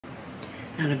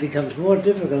And it becomes more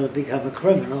difficult to become a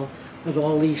criminal with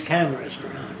all these cameras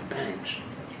around the banks.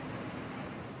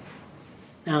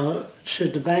 Now,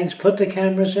 should the banks put the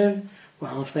cameras in?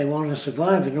 Well, if they want to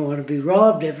survive and don't want to be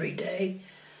robbed every day,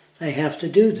 they have to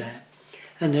do that.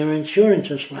 And their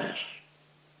insurance is less.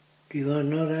 Do you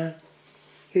want to know that?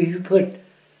 If you put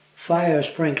fire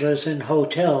sprinklers in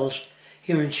hotels,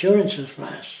 your insurance is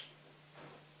less.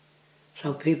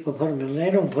 So people put them in, they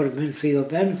don't put them in for your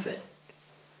benefit.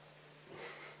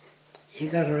 You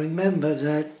got to remember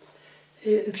that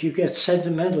if you get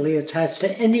sentimentally attached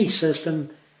to any system,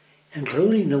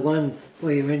 including the one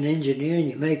where you're an engineer and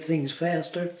you make things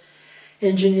faster,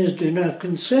 engineers do not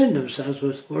concern themselves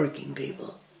with working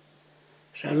people.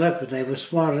 So look, if they were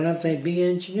smart enough, they'd be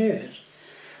engineers.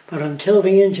 But until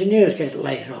the engineers get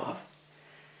laid off,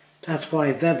 that's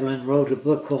why Veblen wrote a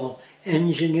book called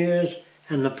Engineers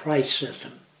and the Price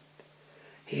System.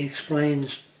 He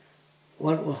explains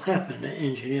what will happen to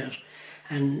engineers.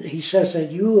 And he says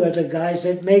that you are the guys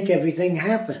that make everything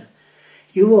happen.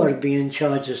 You ought to be in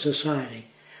charge of society.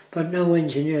 But no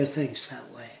engineer thinks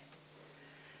that way.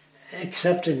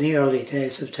 Except in the early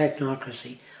days of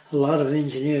technocracy, a lot of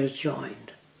engineers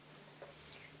joined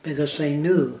because they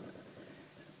knew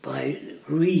by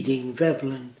reading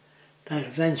Veblen that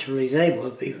eventually they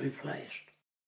would be replaced.